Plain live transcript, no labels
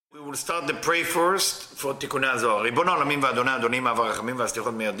we'll start the pray first for תיקוני הזוהר. ריבון העולמים ואדוני אדונים אב הרחמים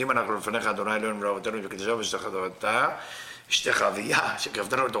והסליחות מיידים אנחנו לפניך אדוני אלוהינו ולאבותינו וקדשנו ושתך תורתה אשתך אביה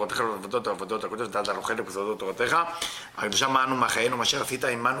שקרבתנו לתורתך ולעבודות העבודות הקודש נתת לנו חלק בסודות תורתך הקדושה מענו מחיינו מה שעשית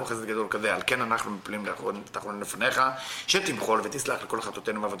עמנו חסד גדול כזה על כן אנחנו מפלים תחתונים לפניך שתמחול ותסלח לכל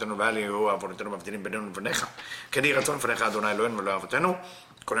חטאותינו ואבותינו ואל יהיו עוונותינו מבדילים בינינו לבניך כן יהי רצון לפניך אדוני אלוהינו ולאבותינו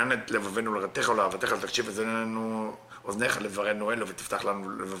כונן את לבבנו לרתך ולאהבתך ותקשיב אזנינו אוזניך לברנו אלו ותפתח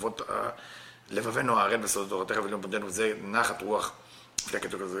לנו לבבנו הערל בסודות תורתך ולמודנו וזה נחת רוח פלקת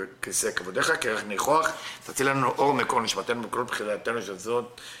כיסא כבודיך כרך ניחוח תציל לנו אור מקור נשמתנו בכל בחילתנו של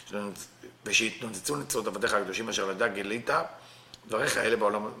זאת ושיתנוצצו נצרות עבדיך הקדושים אשר לדע גילית דבריך אלה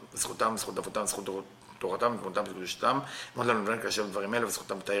בעולם זכותם זכות אבותם זכות תורתם ותמותם וקדושתם מאוד לנו לבן כאשר דברים אלה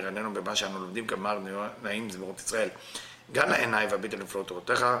וזכותם תאיר עינינו במה שאנו לומדים כמר נעים זמירות ישראל גן לעיניי והביט אל נפלאות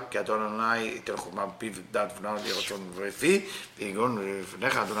תורתך, כי אדון אדוני ייתן חוכמה בפיו ודעת ונאמר לי רצון ורפי, ויגון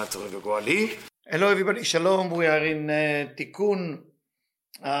לפניך אדוני צורך וגואלי. Hello everybody, shalom, we are in תיקון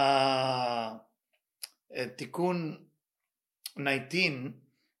 19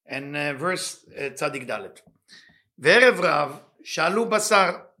 and verse צדיק ד' וערב רב שאלו בשר,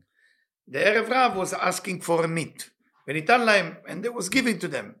 the ערב רב was asking for a meat, וניתן להם, and it was given to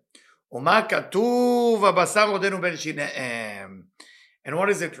them. ומה כתוב הבשר עודנו בין שיניהם and what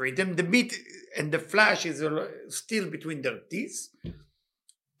is it written the meat and the flesh is still between their teeth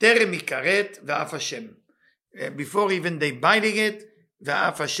טרם יכרת ואף השם before even they biting it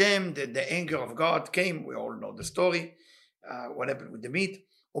ואף השם the anger of God came we all know the story what happened with the meat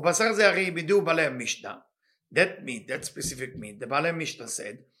ובשר זה הרי בידו בעלי המשנה that meat that specific meat the בעלי המשנה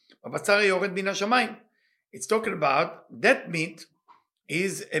said הבשר יורד מן השמיים it's talking about that meat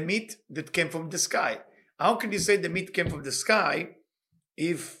is a meat that came from the sky. How can you say the meat came from the sky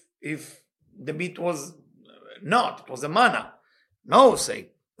if the meat was not, it was a manna? No, say,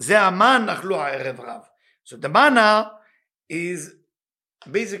 זה המן אכלו הערב רב. So the manna is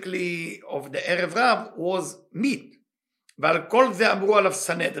basically of the ערב רב was meat. ועל כל זה אמרו עליו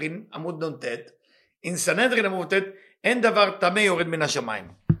סנהדרין, עמוד נ"ט, in סנהדרין עמוד נ"ט, אין דבר טמא יורד מן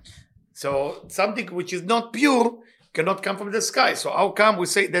השמיים. So something which is not pure cannot come from the sky. So how come we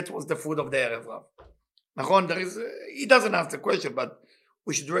say that was the food of the Erev Rav? Nachon, he doesn't ask the question, but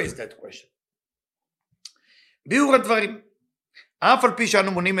we should raise that question. ביאור הדברים, אף על פי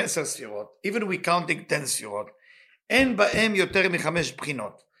שאנו מונים 10 ספירות, even we counting 10 ספירות, אין בהם יותר מ5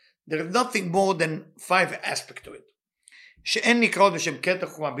 בחינות. There is nothing more than 5 aspects to it. שאין נקראות בשם כתר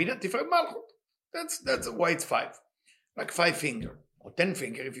חוכמה בינה, תפארת מלכות. That's why it's 5. Like 5 finger, or 10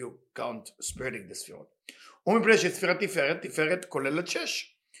 finger if you count spreading the ספירות. ומפני שספירת תפארת, תפארת כוללת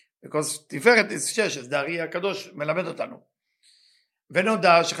 6. because תפארת is 6, אז הארי הקדוש מלמד אותנו.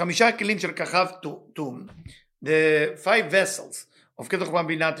 ונודע ש5 כלים של כוכב תום, the 5 vessels of כתר חוכמה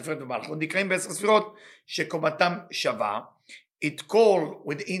בינה, תפארת ומלכות, נקראים ב10 ספירות שקומתם שווה, it call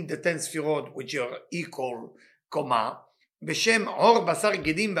within the 10 ספירות which are equal קומה, בשם עור בשר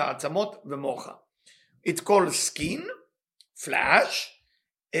גידים ועצמות ומוחה. it called skin, flesh,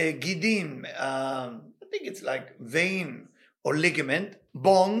 גידים, I think it's like vein or ligament,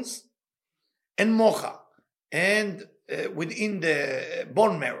 bones, and mocha, and within the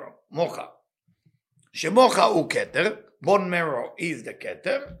bone marrow, mocha. Shemocha u keter, bone marrow is the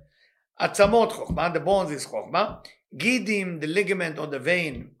keter, atzamot chokhma, the bones is chokhma, gidim, the ligament or the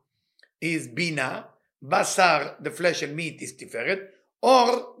vein is bina, basar, the flesh and meat is tiferet,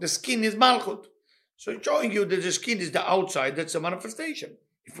 or the skin is malchut. So it's showing you that the skin is the outside, that's a manifestation,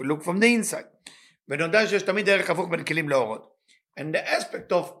 if we look from the inside. ונודע שיש תמיד דרך הפוך בין כלים לאורות. And the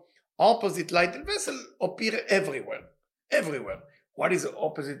aspect of opposite light and vessel appear everywhere. What is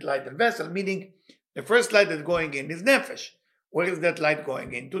opposite light and vessel? Meaning the first light that's going in is nefesh. Where is that light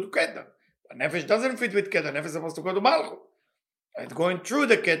going in? To the keter. But nefesh doesn't fit with keter. Nefesh is supposed to go to malchut. It's going through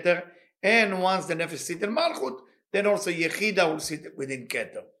the keter, and once the nefesh sits in malchut, then also yechida will sit within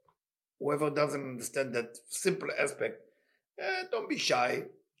keter. Whoever doesn't understand that simple aspect, don't be shy.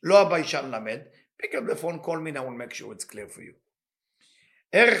 לא הביישן למד. pick up the phone, call me, and I will make sure it's clear for you.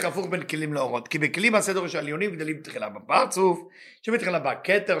 ערך הפוך בין כלים לאורות, כי בכלים הסדר של עליונים גדלים תחילה בפרצוף, שמתחילה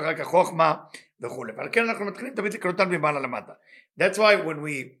בכתר, רק החוכמה וכו'. ועל כן אנחנו מתחילים תמיד לקרוא אותם ממעלה למטה. That's why when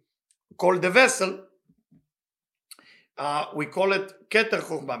we call the vessel, we call it כתר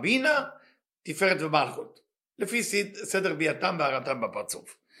חוכמה בינה, תפארת ומלכות. לפי סדר ביאתם והרתם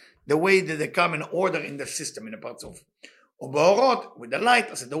בפרצוף. The way that they come in order in the system, in הפרצוף. ובאורות, with the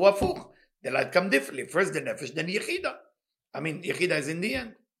light, הסדר הוא הפוך. The light come differently. First the nefesh, then יחידה. I mean, יחידה is in the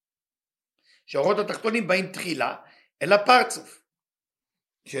end. שהאורות התחתונים באים תחילה אל הפרצוף.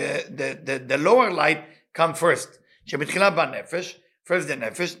 The lower light come first. שמתחילה בנפש, first the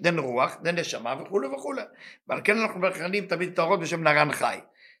נפש, then רוח, then נשמה וכו' וכו'. ועל כן אנחנו מכנים תמיד את האורות בשם נרן חי.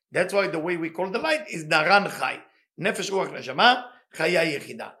 That's why the way we call the light is נרן חי. נפש, רוח, נשמה, חיה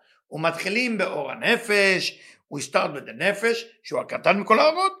יחידה. ומתחילים באור הנפש, we start with the נפש, שהוא הקטן מכל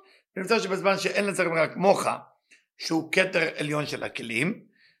האורות, ונמצא שבזמן שאין לזה רק מוחה, שהוא כתר עליון של הכלים.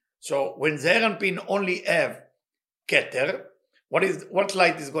 So when זעיר אנפין only have כתר, what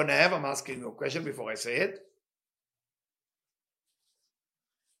light is going to have? I'm asking you a question before I say it.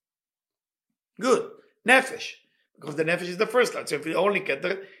 Good. Nefesh. Because the nefesh is the first light. So if it's only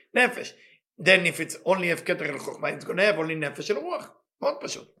keter, nefesh. Then if it's only have keter and chokhmah, it's going to have only nefesh and ruach. מאוד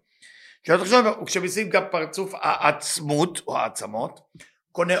פשוט. כשמשים גם פרצוף העצמות או העצמות,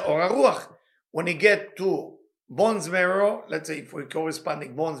 קונה אור הרוח. When you get to bones marrow, let's say if we're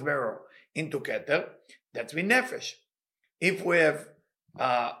corresponding bones marrow into keter, that's with nefesh. If we have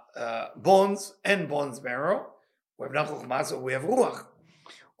bones and bones marrow, we have not chokhmah, so we have ruach.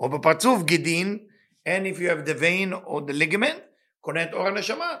 או בפרצוף גידין, and if you have the vein or the ligament, קונה את אור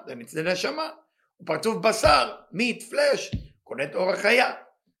הנשמה, then it's the נשמה. ופרצוף בשר, meat, flesh, קונה את אור החיה.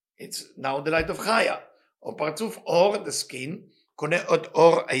 It's now the light of חיה. או פרצוף אור, the skin, קונה את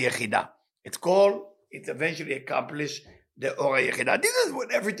אור היחידה. It's called, it eventually accomplished the אור היחידה. This is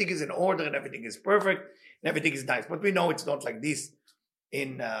when everything is in order and everything is perfect and everything is nice. But we know it's not like this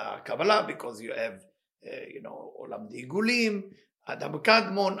in Kabbalah because you have, עולם דעיגולים, אדם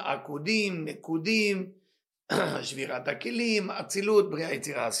קדמון, עקודים, נקודים, שבירת הכלים, אצילות, בריאה,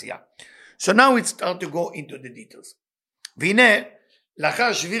 יצירה, עשייה. So now it starts to go into the details. והנה,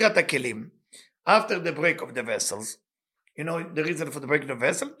 לאחר שבירת הכלים, after the break of the vessels, the reason for the break of the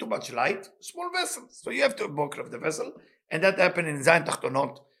vessel, too much light, small vessels. So you have to break of the vessel, and that happened in זין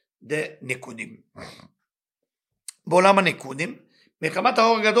תחתונות, the נקודים. בעולם הנקודים, מחמת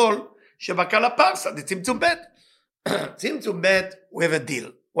האור הגדול, שבקע לפרסה, זה צמצום ב'. צמצום ב', we have a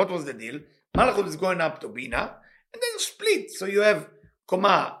deal. What was the deal? Malchut is going up to Bina, and then split. So you have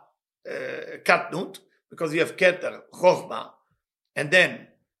Koma Katnut, because you have Keter, Chochma, and then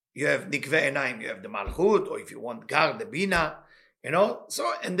you have Nikve Enaim, you have the Malchut, or if you want Gar, the Bina,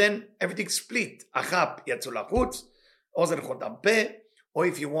 so, and then everything split. Achap, Yatzu Lachutz, Ozen Chotam Peh, or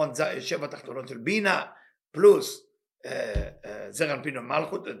if you want Sheva Tachtonot Shel Bina, plus Zer Anpin and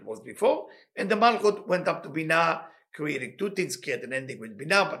Malchut, that was before, and the Malchut went up to Bina, creating two things, create an ending with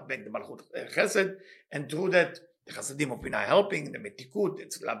Bina, but make the Malchut Chesed, and through that, the Chasadim of Bina helping, the Metikut,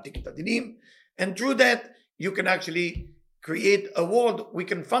 it's Lam Tikut Adinim, and through that, you can actually create a world we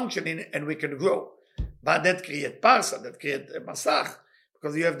can function in and we can grow. But that create Parsa, that create a Masach,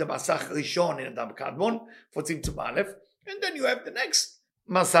 because you have the Masach Rishon in Adam Kadmon for Tzimtzum Aleph, and then you have the next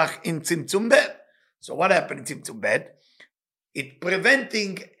Masach in Tzimtzum Bet. So what happened in Tzimtzum Bet? It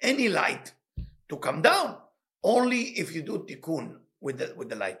preventing any light to come down, only if you do tikkun with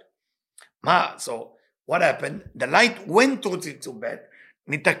the light. So what happened? The light went through Tzimtzum Bet,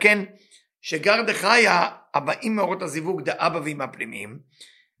 נתקן שגר דחיה, הבאים מאורות הזיווג דאבא ואמא פנימיים,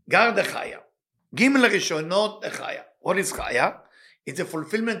 גר דחיה. ג' הראשונות דחיה. What is חיה? It's a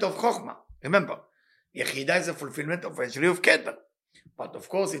fulfillment of חוכמה. Remember, יחידה is a fulfillment of eventually of keter. But of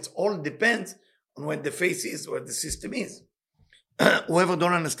course, it all depends on where the face is, where the system is. Whoever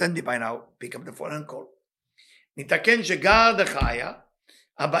don't understand it by now, pick up the phone and call. נתקן שגר דחיה,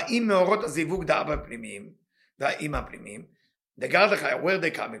 הבאים מאורות הזיווג דאבא פנימיים, והאמא הפנימיים, the גר דחיה, where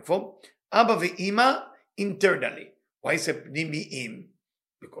they coming from? אבא ואמא internally. Why is it פנימיים?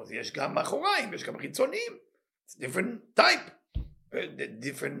 Because יש גם מאחוריים, יש גם חיצוניים. It's different type,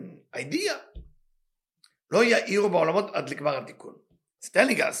 different idea. לא יאירו בעולמות עד לגמר התיקון. It's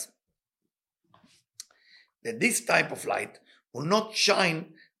telling us that this type of light will not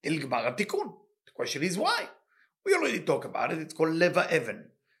shine till גמר התיקון. The question is why? We already talked about it. It's called לב האבן.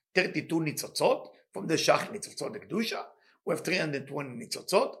 32 ניצוצות, from the שח ניצוצות לקדושה. We have 320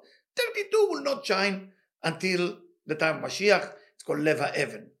 ניצוצות. 32 will not shine until the time of Mashiach. It's called לב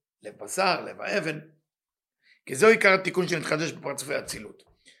האבן. לב בשר, לב האבן. כי זהו עיקר התיקון שנתחדש בפרצופי הצילות.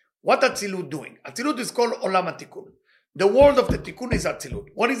 What אצילות doing? אצילות is called עולם התיקון. The world of the תיקון is אצילות.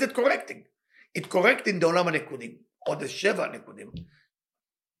 What is it correcting? It correcting the עולם הנקודים, או the 7 נקודים.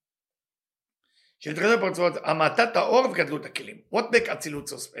 שנתחדש בפרצופי המעטת האור וגדלות הכלים. What make אצילות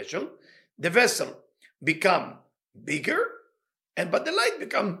so special? The vessel become bigger, but the light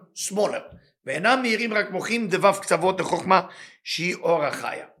become smaller. ואינם מהירים רק מוחים דבב קצוות לחוכמה שהיא אור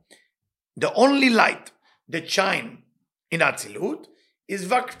החיה. The only light that shine in אצילות is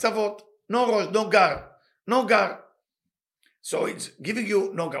vak קצוות. No rosh, no gar. No gar. So it's giving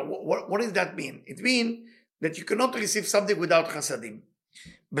you no gar. What does that mean? It means that you cannot receive something without חסדים.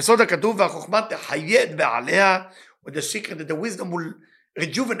 בסוד הכתוב והחוכמה תחיה את בעליה with the secret that the wisdom will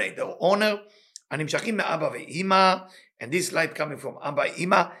rejuvenate the honor, הנמשכים מאבא ואמא, and this light coming from אבא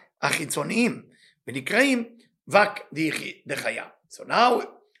ואמא, החיצוניים, ונקראים וק דחיה. So now,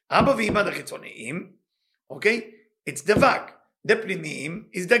 אבא ואמא החיצוניים, okay, it's the וק, the פנימיים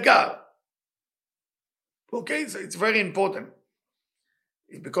is the גר. Okay, so it's very important.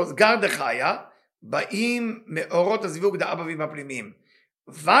 Because גר דחיה, באים מאורות הזיווג דאבא ואמא פנימיים.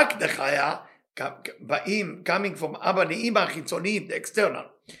 וק דחיה, באים, coming from אבא לאמא החיצוניים, the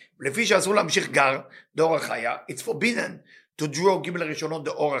external. לפי שאסור להמשיך גר דאור החיה, it's forbidden to draw גימל הראשונות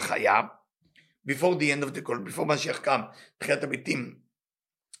דאור החיה, before the end of the call, before משיח קם, תחיית המתים,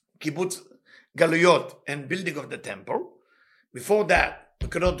 קיבוץ גלויות and building of the temple, before that, we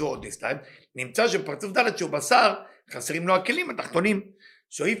cannot do all this time, נמצא שפרצוף ד' שהוא בשר, חסרים לו הכלים התחתונים.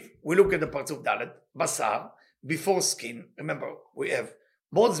 So if we look at the פרצוף ד', בשר, before skin, remember, we have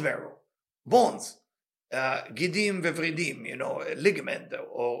bones marrow, bones, גידים וורידים, you know, ligament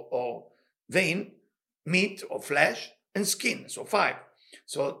or vein, meat or flesh, and skin, so 5.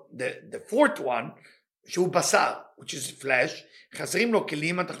 So the fourth one, שהוא בשר, which is flesh, חסרים לו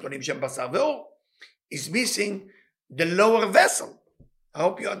כלים התחתונים שהם בשר ואור, is missing the lower vessel. I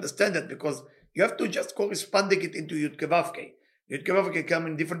hope you understand that, because you have to just corresponding it into Yud Kevavke. Yud Kevavke come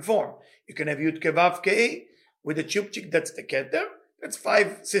in different form. You can have Yud Kevavke with a chupchik, that's the keter, that's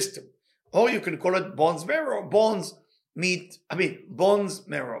 5 system. Or you can call it bones marrow, bones meat, bones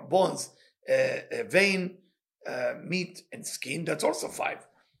marrow, bones vein, meat and skin, that's also 5.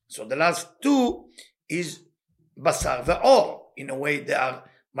 So the last 2 is basar ve'or. In a way they are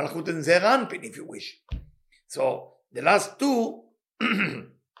malchut and zeir anpin, if you wish. So the last 2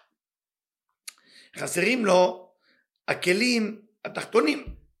 חסרים לו הכלים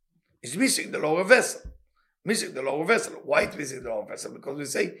התחתונים. It's missing the lower vessel. Missing the lower vessel. Why it's missing the lower vessel? Because we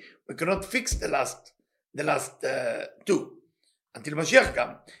say we cannot fix the last 2 until Mashiach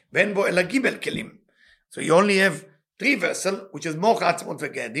come. ואין בו אלא גימל כלים. So you only have 3 vessels, which is מוח עצמות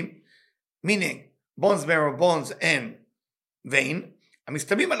וגדים, meaning bones, marrow, bones and vein,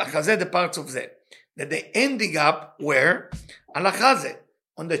 המסתמים על החזה the parts of זה. That they ending up where? על החזה,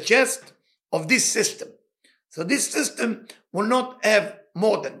 on the chest of this system. So this system will not have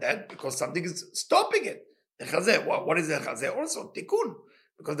more than that, because something is stopping it. The חזה, what is the חזה? Also תיקון,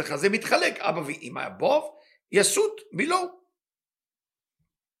 because the חזה מתחלק, אבא ואמא above, יסות below.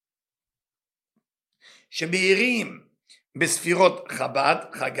 שמאירים בספירות חב"ד,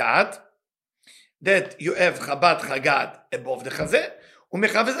 חגת, that you have חב"ד, חגת above the חזה,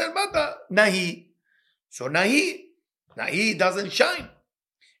 ומחווה זה למטה, נהי. So nahi doesn't shine.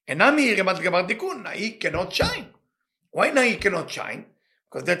 And מאירים עד גמר תיקון, nahi cannot shine. Why nahi cannot shine?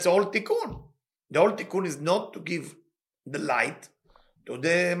 Because that's all tikkun. The whole tikkun is not to give the light to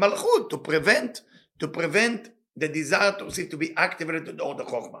the malchut, to prevent the desire to see to be activated to the order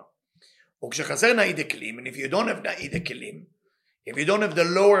chokhmah. וכשחסר nahi the kelim, and if you don't have nahi the kelim, if you don't have the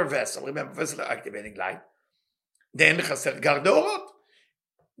lower vessel, remember vessel activating light, then חסר gar deorot.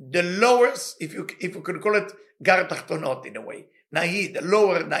 The lowest, if you could call it gar tachtonot in a way, nahi, the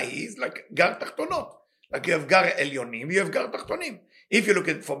lower nahi is like gar tachtonot. Like you have gar elyonim, you have gar tachtonim. If you look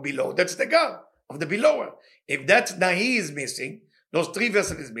at it from below, that's the gar of the belower. If that nahi is missing, those 3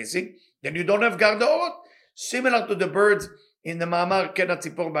 vessels is missing, then you don't have gar deorot. Similar to the birds in the Ma'amar Ken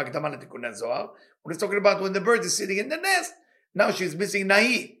HaTzipor B'Akdama LeTikkunei Zohar, when it's talking about when the bird is sitting in the nest, now she's missing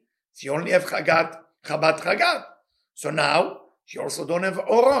nahi. She only have chagat, chabat chagat. So now, she also don't have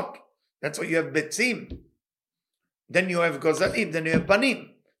orot. That's why you have betzim. Then you have gozalim. Then you have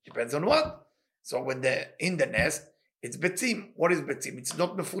banim. Depends on what. So when they're in the nest, it's betzim. What is betzim? It's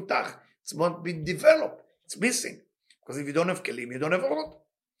not mefutach. It's not been developed. It's missing. Because if you don't have kelim, you don't have orot.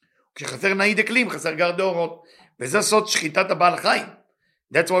 כשחסר נאי דקלים, חסר גר דאורות. וזה סוד שחיטת הבעל חיים.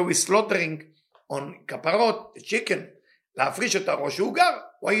 That's why we're slaughtering on כפרות, the chicken, להפריש את הראש שהוא גר.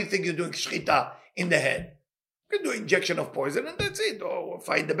 Why you think you're doing שחיטה in the head? You can do injection of poison and that's it, or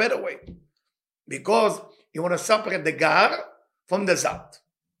find the better way. Because you want to separate the gar from the zat.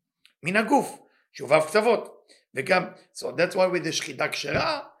 מן הגוף, שובב קצוות. וגם, so that's why with the שחיטה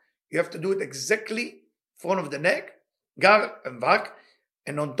כשרה, you have to do it exactly front of the neck, gar and vak,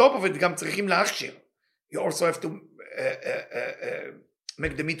 and on top of it גם צריכים להכשיר. You also have to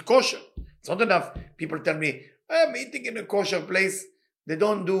make the meat kosher. It's not enough. People tell me, I'm eating in a kosher place, they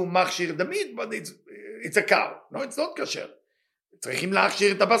don't do machshir the meat, but it's a cow. No, it's not kosher. צריכים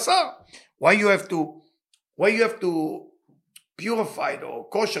להכשיר את הבשר. Why you have to purify it or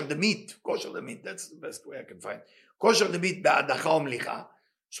kosher the meat? Kosher the meat, that's the best way I can find. Kosher the meat בהדחה או מליחה.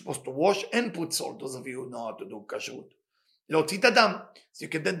 Supposed to wash and put salt. Those of you who know how to do kashrut. להוציא את הדם, so you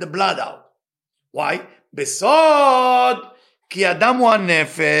can get the blood out. Why? בסוד, כי אדם הוא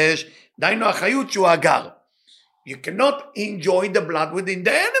הנפש, דיינו החיות שהוא הגר. You cannot enjoy the blood within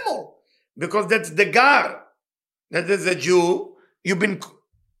the animal, because that's the gar. That is a Jew, you've been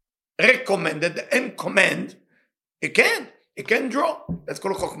recommended and command, you can't draw. That's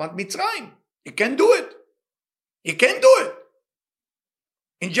called Chokhmat Mitzrayim. You can't do it. You can't do it.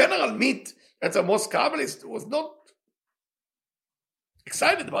 In general, meat, that's a most Kabbalist was not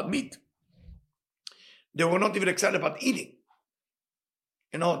excited about meat. They were not even excited about eating.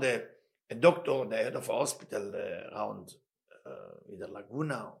 You know, the doctor, the head of a hospital around either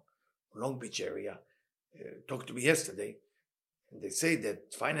Laguna or Long Beach area, talked to me yesterday, and they say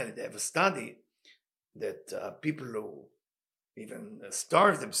that finally they have a study that people who even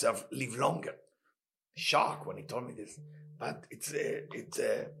starve themselves live longer. Shock when he told me this, but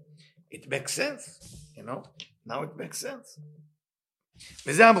it makes sense, you know. Now it makes sense.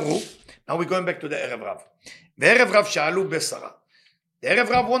 וזה אמרו, now we're going back to the ערב רב. בערב רב שאלו בשרה. The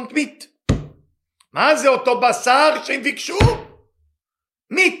ערב רב want meat. מה זה אותו בשר שהם ביקשו?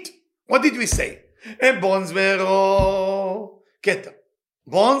 meat. What did we say? בונס ורו קטע.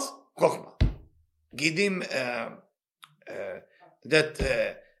 בונס, חוכמה. גידים that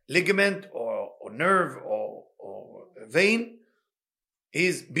ligament or nerve or vein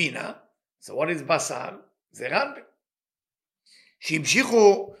is bina. So what is basar? זה רנבה.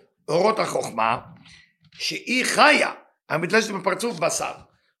 שהמשיכו אורות החוכמה, שהיא חיה, המתלשת בפרצוף בשר.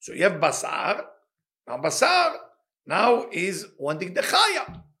 So you have basar, now basar now is wanting the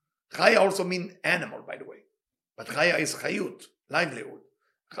chaya. Chaya also means animal, by the way. But chaya is chayut, livelihood.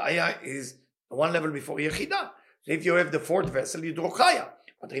 Chaya is one level before yechida. So if you have the fourth vessel, you draw chaya.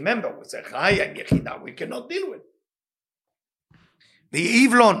 But remember, we say chaya and yechida, we cannot deal with.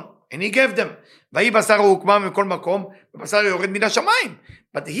 ויעיבלון, and he gave them. ויהי בשר הוקמה מכל מקום, ובשר יורד מן השמיים.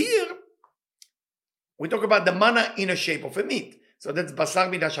 But here, we talk about the manna in a shape of a meat. So that's בשר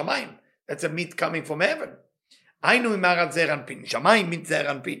מן השמיים. That's a meat coming from heaven. היינו ממערת זעיר אנפין. שמיים means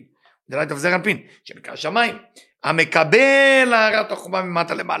זעיר אנפין. The light of זעיר אנפין, שנקרא שמיים. המקבל הארת החוכמה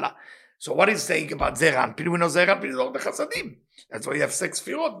ממטה למעלה. So what is saying about זעיר אנפין? We know זעיר אנפין is all בחסדים. That's why you have 6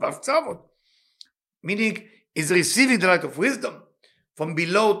 ספירות, ואף צוות. Meaning, is receiving the light of wisdom from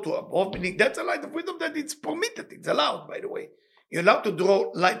below to above, meaning that's a light of wisdom that it's permitted, it's allowed, by the way. You're allowed to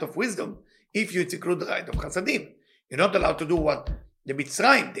draw light of wisdom if you include the light of chasadim. You're not allowed to do what the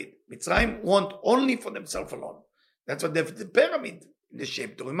Mitzrayim did. Mitzrayim want only for themselves alone. That's what the pyramid in the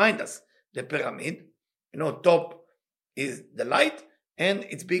shape to remind us. The pyramid, you know, top is the light and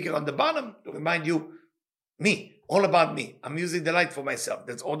it's bigger on the bottom to remind you, me, all about me. I'm using the light for myself.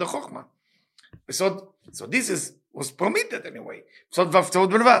 That's all the chokhmah. So this was permitted anyway. סוד והפצעות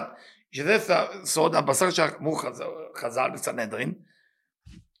בלבד. שזה סוד הבשר שאמרו חז"ל בסנהדרין,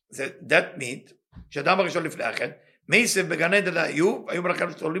 זה that meat, שאדם הראשון לפני אחר, מייסף בגן עדן היו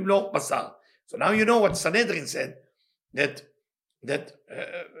מלאכים שתולים לו בשר. So now you know what Sanhedrin said, that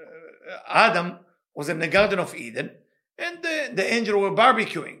Adam was in the Garden of Eden, and the angel were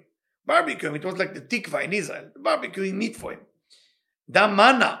barbecuing. It was like the tikva in Israel, barbecuing meat for him. Da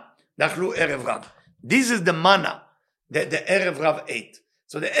manna, דאכלו ערב רב. This is the manna that the Erev Rav ate.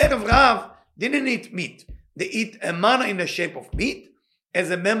 So the Erev Rav didn't eat meat. They eat a manna in the shape of meat as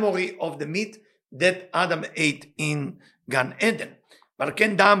a memory of the meat that Adam ate in Gan Eden. ועל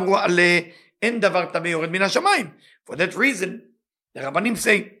כן דאמרו עליה אין דבר טמא יורד מן השמיים. For that reason, the Rabbanim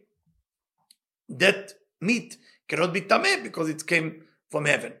say that meat cannot be טמא because it came from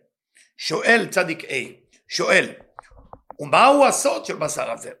heaven. שואל צדיק A, שואל, ומהו הסוד של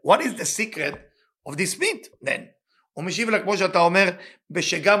בשר הזה? What is the secret of this meat then? הוא משיב לה כמו שאתה אומר,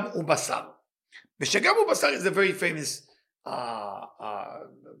 בשגם ובשר. בשגם ובשר is a very famous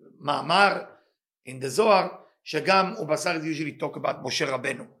מאמר in the Zohar, שגם ובשר is usually talk about משה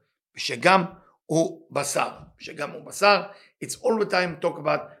רבנו. בשגם ובשר. בשגם ובשר, it's all the time talk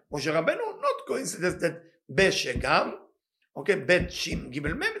about משה רבנו, not coincidence that בשגם, okay, בית שין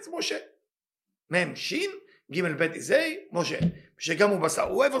גימל מם, it's משה. מם שין, גימל בית איזי, משה. בשגם ובשר.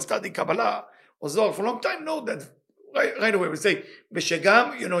 Whoever study Kabbalah or Zohar for a long time know that right away we say,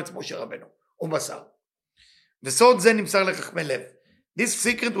 בשגם, you know it's משה רבנו, ובשר. וסוד זה נמסר לחכמי לב. This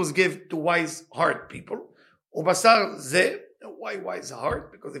secret was given to wise heart people. ובשר זה, why wise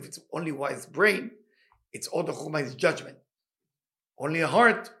heart? Because if it's only wise brain, it's all the חוכמה is judgment. Only a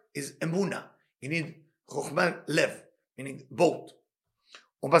heart is אמונה. You need חוכמה לב, meaning both.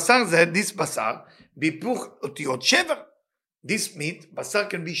 ובשר זה, this בשר, בהיפוך אותיות שבר. This meat, בשר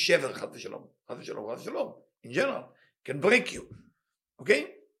can be שבר, חד ושלום. חד ושלום, חד ושלום. In general, can break you. Okay?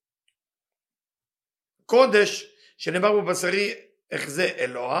 קודש, שנאמר בבשרי, אחזה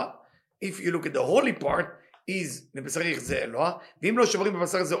אלוה, if you look at the holy part, is מבשריך זה אלוה, ואם לא שוברים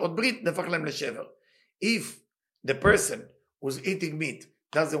בבשר זה עוד ברית, נהפך להם לשבר. If the person who's eating meat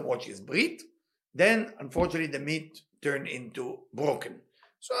doesn't watch his brit, then unfortunately the meat turn into broken.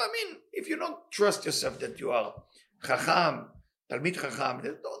 So I mean, if you don't trust yourself that you are chacham, talmid chacham,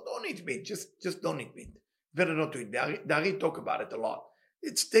 don't eat meat. Just don't eat meat. Better not to eat. The Ari talk about it a lot.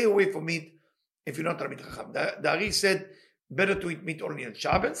 Stay away from meat if you're not talmid chacham. The Ari said better to eat meat only on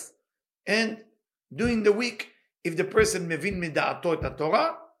Shabbos, and during the week, if the person mevin mida'ato et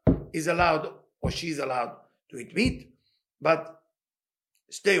Torah, is allowed or she is allowed to eat meat, but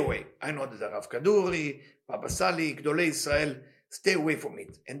stay away. I know that the Rav Kaduri, Baba Sali, Gdolei Israel, stay away from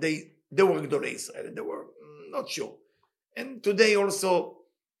it. And they were Gdolei Israel, and they were not sure. And today also,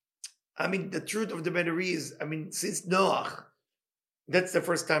 I mean, the truth of the matter is, I mean, since Noach, that's the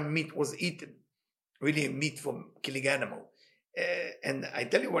first time meat was eaten, really meat from killing animal. And I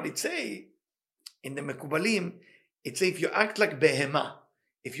tell you what it say, in the Mekubalim, it say if you act like behema,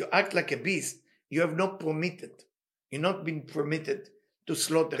 if you act like a beast, you have not permitted, you're not been permitted to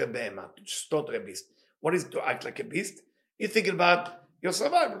slaughter a behema, to slaughter a beast. What is to act like a beast? You're thinking about your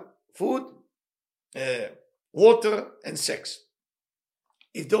survival, food, water, and sex.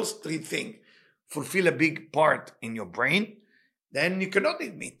 If those three things fulfill a big part in your brain, then you cannot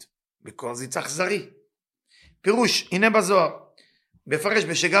eat meat, because it's achzari. פירוש, הנה בזוהר, בפרש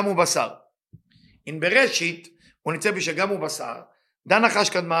בשגם ובשר. In בראשית, הוא ניצא בשגם ובשר, דן נחש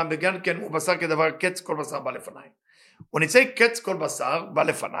קדמה, בגן כן ובשר כדבר, קץ כל בשר בא לפניי. הוא ניצא קץ כל בשר בא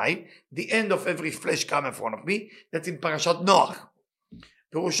לפניי, the end of every flesh come in front of me, that's in פרשת נוח.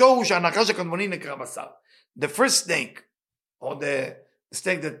 פירושו הוא שהנחש הקדמוני נקרא בשר. The first snake, or the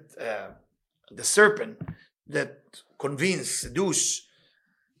snake that, the serpent that seduced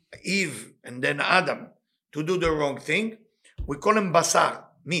Eve and then Adam to do the wrong thing, we call him basar,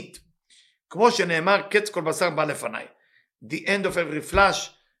 meat. כמו שנאמר, קץ כל בשר בא לפניי. The end of every flesh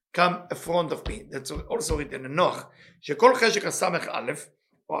come in front of me. That's also written in נוח, שכל חשק הסמך א',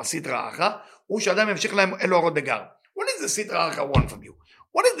 או הסדרה אחת, הוא שאדם ימשיך להם אלו הרות דגר. What is the סדרה אחת want from you?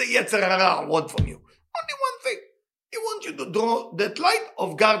 What is the יצר הרע want from you? Only one thing. He wants you to draw that light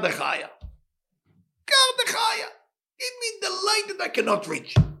of gar dechaya. Gar dechaya. It means the light that I cannot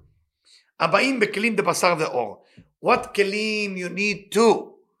reach. הבאים בכלים דבשר ואור. What כלים you need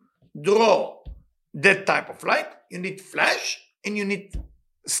to draw that type of light? You need flesh and you need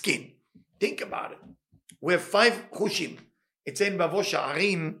skin. Think about it. We have 5 chushim. It's in Bavo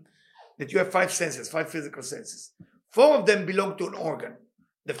Sha'arim that you have 5 senses, 5 physical senses. 4 of them belong to an organ.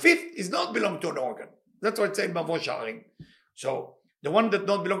 The 5th is not belong to an organ. That's why it's in Bavo Sha'arim. So the one that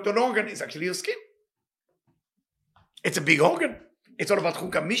don't belong to an organ is actually your skin. It's a big organ. It's all about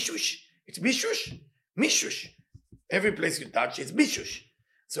chukah mishush. It's mishush. Mishush. Every place you touch is mishush.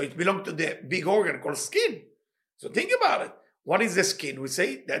 So it belongs to the big organ called skin. So think about it. What is the skin? We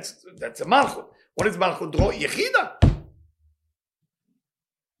say that's a malchut. What is malchut? Draw yechida.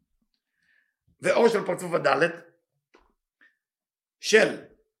 ואור של פרצוף הדלת של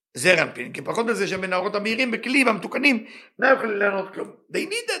זר אנפין, כי פחות מזה שהמנהרות המהירים בכלים המתוקנים לא יכולים לענות כלום. They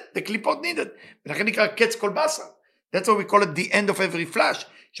need it. The קליפות need it. ולכן נקרא קץ כל בשר. That's why we call it the end of every flash.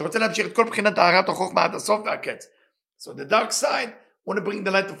 שרוצה להמשיך את כל בחינת טהרת החוכמה עד הסוף והקץ. So the dark side want to bring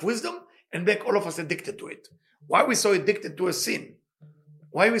the light of wisdom and make all of us addicted to it. Why are we so addicted to a sin?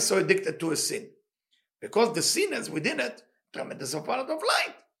 Why are we so addicted to a sin? Because the sin is within it tremendous amount of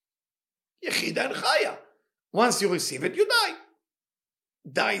light. Yechida and Chaya. Once you receive it, you die.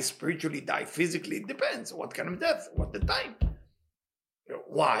 Die spiritually, die physically, it depends. What kind of death? What the time?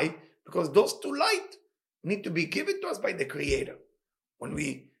 Why? Because those two light need to be given to us by the Creator. When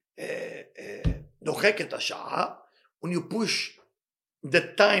we דוחק את השעה, when you push the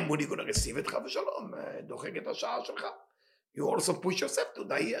time when you're going to receive it, חב ושלום, דוחק את השעה שלך. You also push yourself to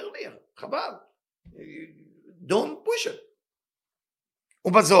die earlier. חבל. Don't push it.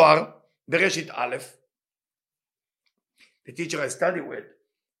 ובזוהר, בראשית א', the teacher I study with,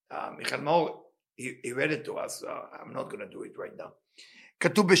 מיכל מאור, he read it to us, I'm not going to do it right now.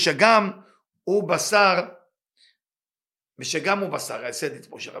 כתוב בשגם ובשר, בשגם ובשר, I said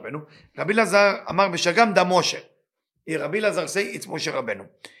it's משה רבנו, רבי אלעזר אמר בשגם דה משה, רבי אלעזר say it's משה רבנו,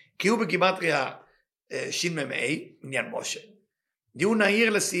 כי הוא בגימטריה ש"מ, עניין משה, הוא נהיר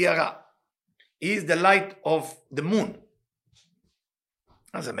לסיירה, he is the light of the moon,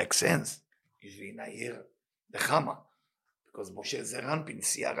 doesn't make sense, usually נהיר לחמה, because Moshe Zeranpin,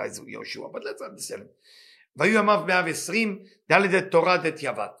 Siyara is Yoshua, but let's understand. Vayu Amav 120, Dalidet Torah det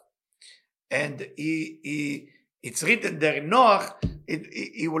Yavat. And it's written there in Noach,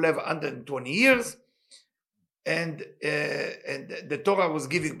 he will have 120 years, and the Torah was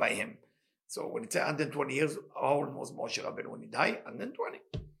given by him. So when it says 120 years, how old was Moshe Rabbeinu when he died? 120.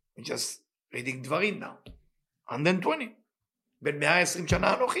 We're just reading Dvarim now. 120. Ben 120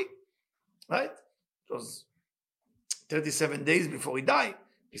 שנה אנוכי. Right? It was 37 days before he died.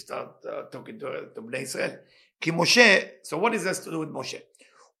 He started talking to Bnei Israel. כי משה, so what is this to do with Moshe?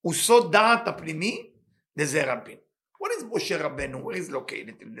 הוא סוד דעת הפנימי דזעיר אנפין. What is Moshe Rabbeinu? Where is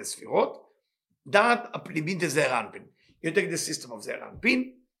located in the ספירות? דעת הפנימי דזעיר אנפין. You take the system of זעיר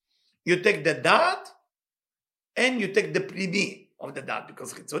אנפין, you take the דעת, and you take the פנימי of the דעת,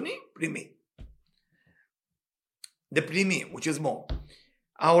 because חיצוני, פנימי. The פנימי, which is more.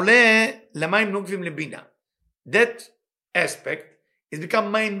 העולה למים נוקבים לבינה. That aspect is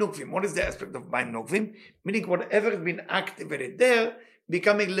become מים נוקבים. What is the aspect of מים נוקבים? Meaning whatever has been activated there,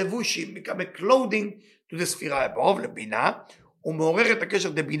 becoming לבושים, becoming clothing to the ספירה הבוב, לבינה, ומעורר את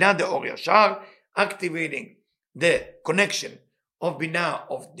הקשר דבינה דאור ישר, activating the connection of בינה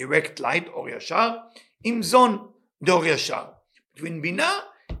of direct light, אור ישר, עם זון דאור ישר. between בינה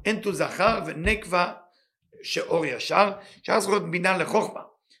and to זכר ונקבה שאור ישר, שאז יכול להיות בינה לחוכמה.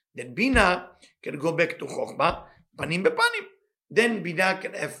 Then בינה can go back to חוכמה, פנים בפנים. Then בינה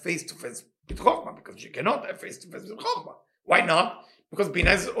can have face to face with חוכמה, because she cannot have face to face with חוכמה. Why not? Because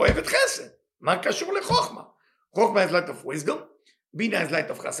בינה is אוהבת חסד. מה קשור לחוכמה? חוכמה is light of wisdom, בינה is light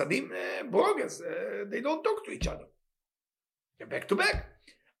of חסדים, ברוגז, they don't talk to each other. They're back to back.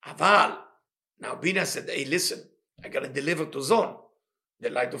 אבל, now בינה said, hey listen, I gotta deliver to zone the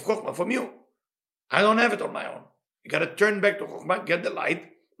light of חוכמה from you. I don't have it on my own. You gotta turn back to חוכמה, get the light,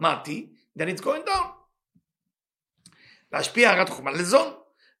 מתי, then it's going down. להשפיע הערת חוכמה לזון,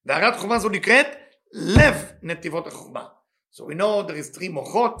 והערת חוכמה זו נקראת לב נתיבות החוכמה. So we know there is three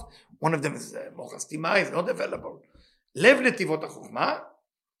מוחות, one of them is מוח הסתימה, is not available. לב נתיבות החוכמה,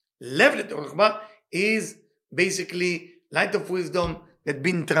 לב נתיבות החוכמה is basically light of wisdom that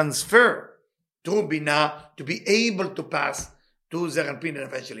been transferred through בינה to be able to pass to זעיר אנפין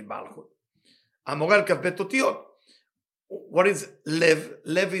and eventually מלכות. המורה על כ"ב אותיות. What is לב?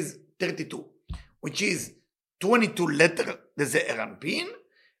 לב is 32, which is 22 letter לזעיר אנפין,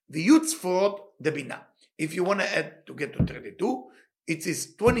 וי' ספורות דבינה. If you want to add to get to 32, it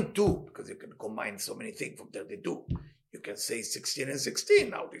is 22, because you can combine so many things from 32. You can say 16 and 16.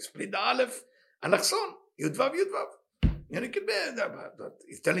 Now you split the aleph, alachson, yudvav, yudvav. And it can be, but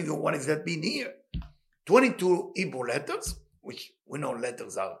it's telling you what is that being here. 22 Hebrew letters, which we know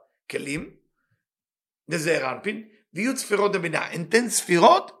letters are kelim, the זעיר אנפין, וי' ספירות דבינה. And 10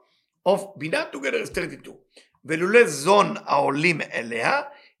 ספירות of בינה together is 32. ולולא זון העולים אליה,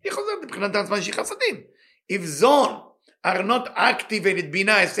 היא חוזרת מבחינת עצמה שהיא חסדים. If zone are not activated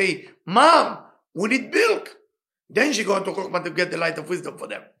bina, I say, Mom, we need milk. Then she go into Chokhmah to get the light of wisdom for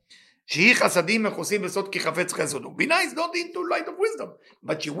them. שהיא חסדים מכוסים בסוד כי חפץ חסד הוא. Bina is not into light of wisdom,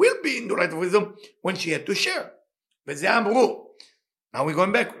 but she will be into light of wisdom when she had to share. וזה אמרו. Now we're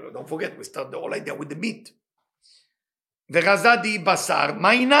going back. Don't forget, we start the whole idea with the meat. ורזה די בשר, מה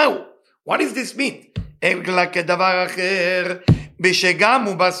הינהו? What is this meat? אלא כדבר אחר, בשגם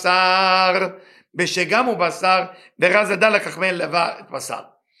הוא בשר. בשגם הוא בשר, ורז ידע לחכמי לבה את בשר.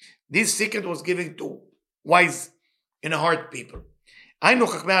 This secret was given to wise in heart people. היינו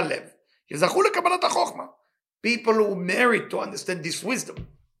חכמי הלב, שזכו לקבלת החוכמה. People who merit to understand this wisdom.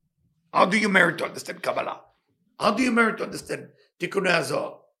 How do you merit to understand Kabbalah? How do you merit to understand Tikkunei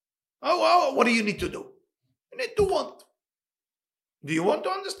HaZohar? What do you need to do? You need to want. Do you want to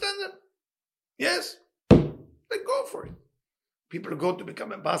understand it? Yes? Then go for it. People go to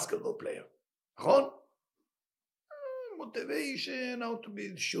become a basketball player. נכון? Motivation, how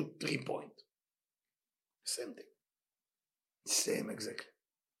to shoot 3 point. Same thing. Same exactly.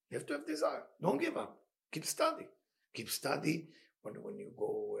 You have to have desire. Don't give up. Keep studying. Keep studying when you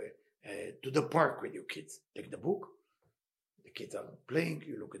go to the park with your kids. Take the book. The kids are playing.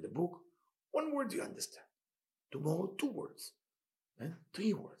 You look at the book. 1 word you understand. Tomorrow 2 words. Then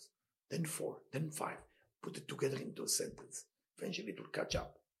 3 words. Then 4. Then 5. Put it together into a sentence. Eventually it will catch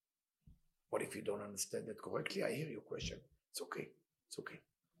up. What if you don't understand it correctly? I hear your question. It's okay. It's okay.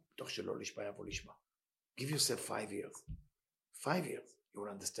 תוך שלא לשמע יבוא לשמע. Give yourself 5 years. 5 years, you will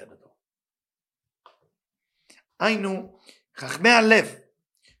understand it all. היינו, חכמי הלב,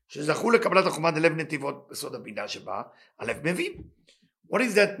 שזכו לקבלת החוכמה דלב נתיבות בסוד הבינה שבה, הלב מבין. What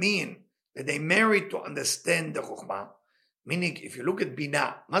does that mean? That they merit to understand the חוכמה. Meaning, if you look at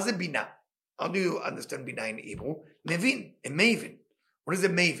בינה, מה זה בינה? How do you understand בינה in Hebrew? מבין, a maven. What is a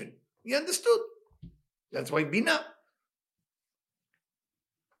maven? He understood. That's why בינה.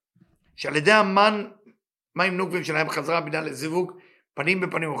 שעל ידי מים נוקבים שלהם חזרה בינה לזיווג פנים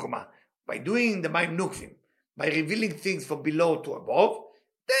בפנים וחומה. By doing the מים נוקבים, by revealing things from below to above,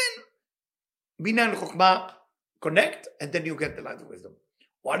 then Bina and Chokhmah connect, and then you get the light of wisdom.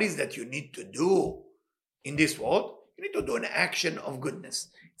 What is that you need to do in this world? You need to do an action of goodness.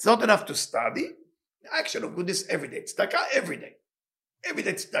 It's not enough to study. The action of goodness every day. Tzedakah every day. Every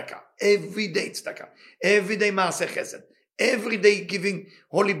day tzedakah. Every day tzedakah. Every day maaseh chesed. Every day giving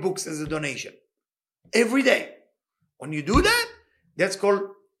holy books as a donation. Every day. When you do that, that's called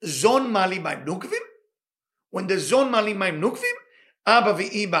Zon Mali Maim Nukvim. When the Zon Mali Maim Nukvim, Abba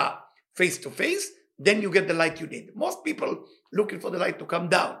v'Iba face to face, then you get the light you need. Most people looking for the light to come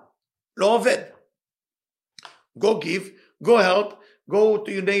down. Lo oved. Go give, go help, go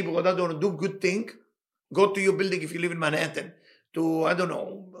to your neighborhood, I don't know, do good thing. Go to your building if you live in Manhattan to, I don't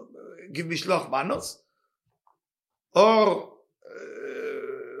know, give mishloach manos. Or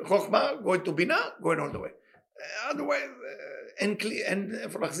Chokhmah, going to Bina, going all the way. Otherwise, אין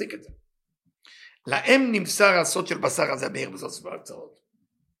איפה להחזיק את זה. להם נמסר הסוד של בשר הזה המאיר בזאת ספר הקצרות.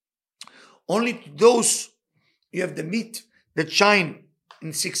 Only to those you have the meat that shine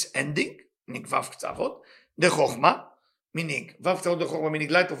in six ending, meaning ו' קצוות, the חוכמה, meaning ו' קצוות the חוכמה, meaning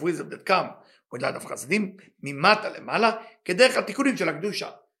light of wisdom that come with light of חסדים, ממטה למעלה, כדרך התיקונים של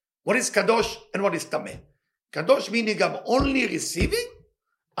הקדושה. What is קדוש and what is טמא? קדוש meaning I'm only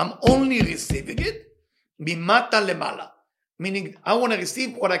receiving it, ממטה למעלה. Meaning, I want to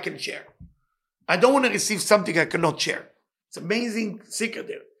receive what I can share. I don't want to receive something I cannot share. It's an amazing secret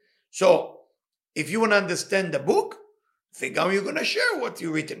there. So, if you want to understand the book, think how you're going to share what's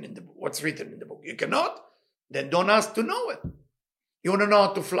written in the book. You cannot, then don't ask to know it. You want to know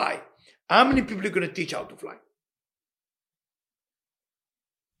how to fly. How many people are going to teach how to fly?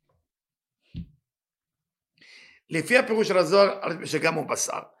 לפי הפירוש של הזוהר, משגם הוא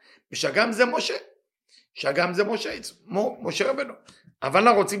בשר. משגם זה משה. שגם זה משה, משה רבנו. אבל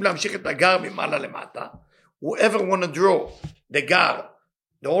אנחנו רוצים להמשיך את הגר ממעלה למטה. Whoever want to draw the gar,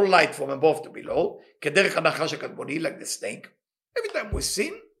 the whole light from above to below, כדרך הנחש הקדמוני, like the snake. Every time we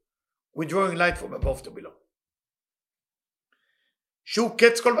sin, we're drawing light from above to below. שהוא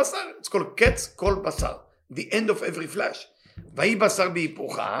קץ כל בשר, it's called קץ כל בשר. The end of every flesh. ויהי בשר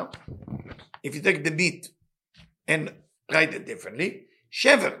בהיפוך, if you take the meat and write it differently,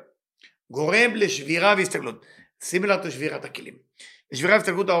 שבר. גורם לשבירה והסתגלות. similar to שבירת הכלים. לשבירה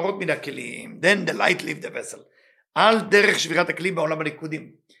והסתגלות האורות מן הכלים. Then the light leave the vessel. על דרך שבירת הכלים בעולם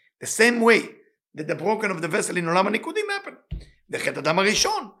הניקודים. The same way that the broken of the vessel in עולם הניקודים happen. בחטא אדם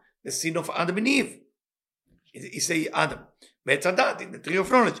הראשון. The sin of Adam and Eve. He say Adam. בעץ הדת, in the tree of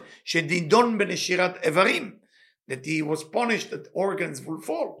knowledge. שדידון בנשירת איברים. That he was punished that organs will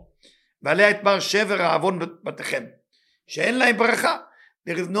fall. ועליה התמר שבר העוון בתיכם. שאין להם ברכה.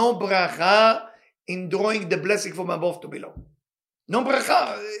 There is no bracha in drawing the blessing from above to below. No bracha,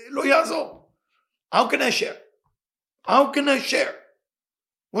 lo yazor. How can I share? How can I share?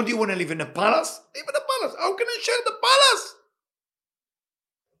 What do you want to live in a palace? Live in a palace. How can I share the palace?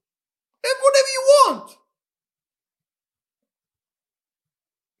 Have whatever you want.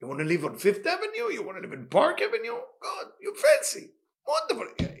 You want to live on Fifth Avenue? You want to live in Park Avenue? God, you're fancy.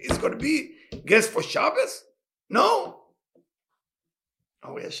 Wonderful. It's going to be guest for Shabbos? No.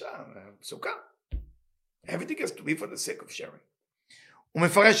 Oh, ישר, מסוכן. Everything has to be for the sake of sharing. הוא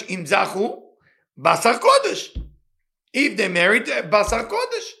מפרש, אם זכו, בשר קודש. If they married, בשר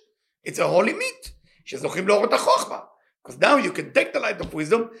קודש. It's a holy meat. שזוכים לאורות החוכמה. Because now you can take the light of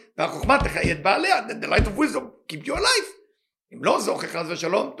wisdom, והחוכמה תחיה את בעליה, then the light of wisdom keep you alive. אם לא זוכה חס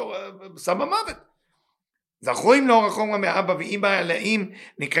ושלום, שם במוות. זכו אם לאור החוכמה מאבא ואמא אלוהים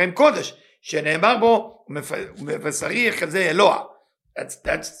נקראים קודש, שנאמר בו, ומבשרי יחזה אלוה.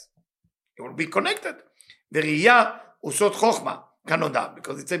 That's it will be connected. וראייה הוא סוד חוכמה, כנודע,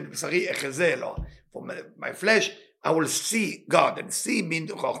 because it says בשרי אחזה אלוה. For my flesh, I will see God, and see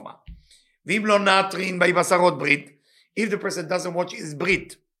means חוכמה. ואם לא נעטרין באי בשרות ברית, if the person doesn't watch his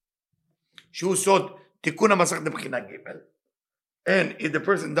ברית, שהוא סוד תיקון המסך לבחינה ג', and if the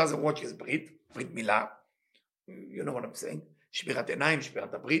person doesn't watch his ברית, ברית מילה, you know what I'm saying, שבירת עיניים,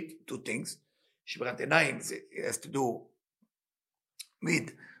 שבירת הברית, two things, שבירת עיניים, it has to do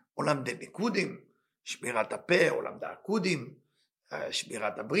with עולם דה ניקודים, שבירת הפה, עולם דה עקודים,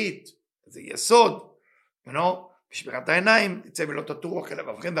 שבירת הברית, זה יסוד, you know, בשבירת העיניים, יצא ולא תטורו אחרי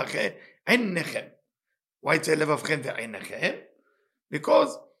לבבכם ואחרי עיניכם. Why יצא לבבכם ועיניכם? Because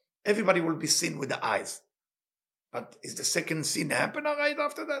everybody will be seen with the eyes. But is the second sin happen right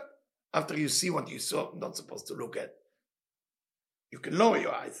after that? After you see what you saw, not supposed to look at. You can lower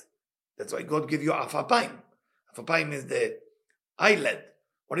your eyes. That's why God give you afapaim. Afapaim is the eyelid.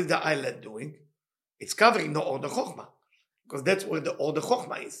 What is the eyelid doing? It's covering the Or Chochmah. Because that's where the Or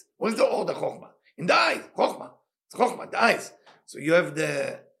Chochmah is. What is the Or Chochmah? In the eyes. Chochmah. It's Chochmah, the eyes. So you have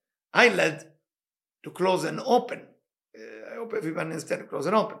the eyelid to close and open. I hope everyone understands, close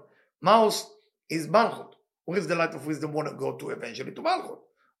and open. Mouse is Malchut. Where is the light of wisdom want to go to eventually? To Malchut.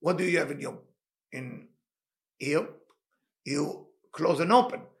 What do you have in here? You close and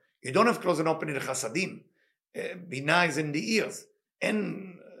open. You don't have close and open in the Chasadim. Binah is in the ears.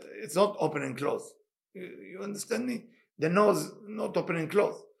 And it's not open and close. You understand me? The nose not open and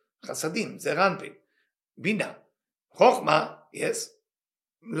close. Chasadim, Zeranpin. Binah. Chochmah, yes.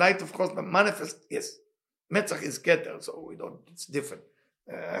 Light of Chochmah, manifest, yes. Metzach is Keter, so we don't, it's different.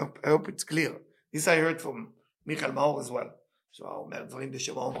 I hope it's clear. This I heard from Michael Maor as well. So הוא אומר דברים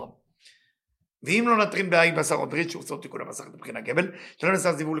בשבע אומרם. ואם לא נטרים בעי בשר או ברית שהוא עושה תיקון המסך מבחינה גבל, שלא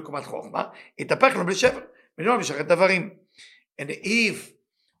נעשה זיווג לקומת חוכמה, יתהפך לו בשבר, ולא משחרר דברים. And if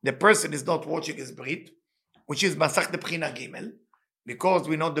the person is not watching his brit, which is מסך מבחינה ג', because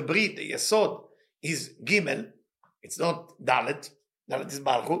we know the brit, the yesod, is gimel, it's not dalet, dalet is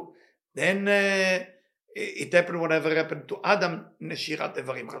malchut, then it happened whatever happened to Adam, neshirat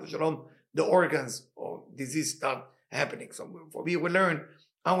evarim, chas v'shalom, the organs or disease start happening. So for me, we learn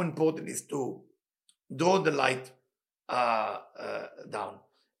how important it is to draw the light down.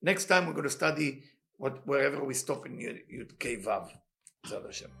 Next time we're going to study wherever we stop in Yud Kei Vav. Zad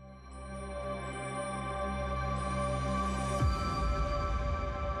Hashem.